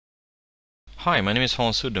Hi, my name is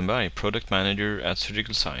Hans Uddenberg, Product Manager at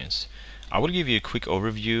Surgical Science. I will give you a quick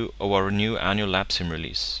overview of our new annual LapSim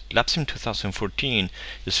release. LapSim 2014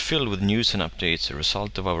 is filled with news and updates, a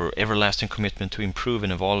result of our everlasting commitment to improve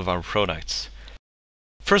and evolve our products.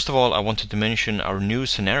 First of all, I wanted to mention our new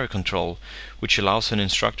scenario control, which allows an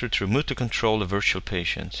instructor to remotely control a virtual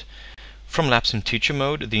patient. From LapSim Teacher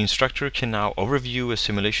Mode, the instructor can now overview a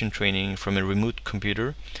simulation training from a remote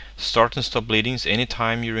computer, start and stop bleedings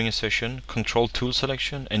anytime during a session, control tool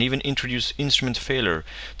selection, and even introduce instrument failure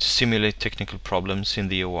to simulate technical problems in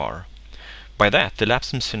the OR. By that, the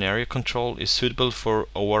LapSim scenario control is suitable for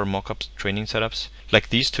OR mock-up training setups, like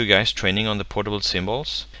these two guys training on the portable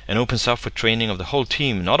cymbals, and opens up for training of the whole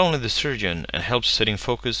team, not only the surgeon, and helps setting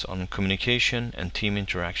focus on communication and team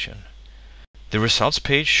interaction. The results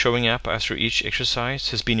page showing up after each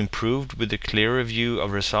exercise has been improved with a clearer view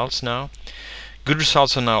of results now. Good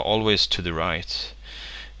results are now always to the right,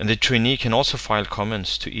 and the trainee can also file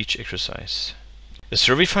comments to each exercise. A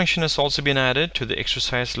survey function has also been added to the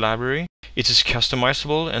exercise library. It is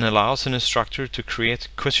customizable and allows an instructor to create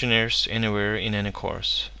questionnaires anywhere in any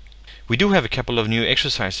course. We do have a couple of new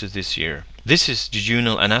exercises this year. This is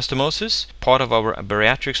jejunal anastomosis, part of our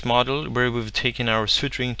bariatrics model, where we've taken our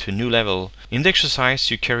suturing to a new level. In the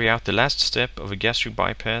exercise, you carry out the last step of a gastric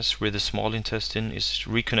bypass where the small intestine is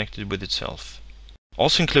reconnected with itself.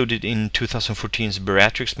 Also included in 2014's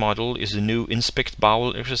bariatrics model is a new inspect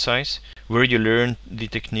bowel exercise, where you learn the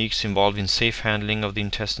techniques involved in safe handling of the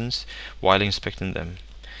intestines while inspecting them.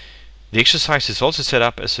 The exercise is also set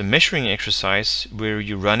up as a measuring exercise where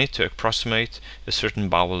you run it to approximate a certain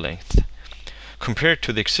bowel length. Compared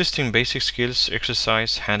to the existing basic skills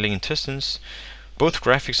exercise handling intestines, both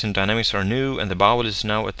graphics and dynamics are new, and the bowel is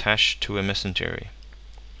now attached to a mesentery.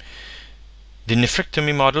 The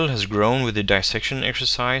nephrectomy model has grown with the dissection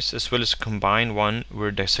exercise, as well as a combined one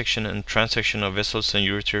where dissection and transection of vessels and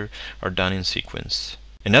ureter are done in sequence.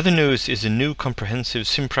 Another news is a new comprehensive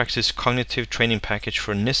SimPraxis cognitive training package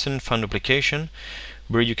for Nissen fundoplication,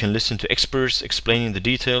 where you can listen to experts explaining the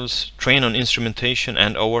details, train on instrumentation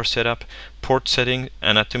and OR setup, port setting,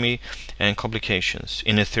 anatomy, and complications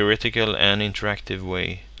in a theoretical and interactive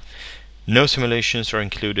way. No simulations are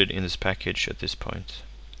included in this package at this point.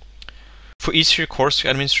 For easier course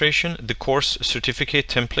administration, the course certificate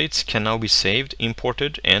templates can now be saved,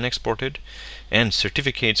 imported, and exported, and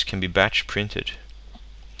certificates can be batch printed.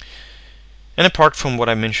 And apart from what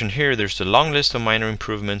I mentioned here, there's a long list of minor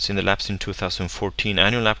improvements in the LapSim 2014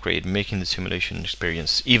 annual upgrade, making the simulation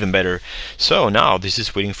experience even better. So now this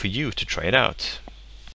is waiting for you to try it out.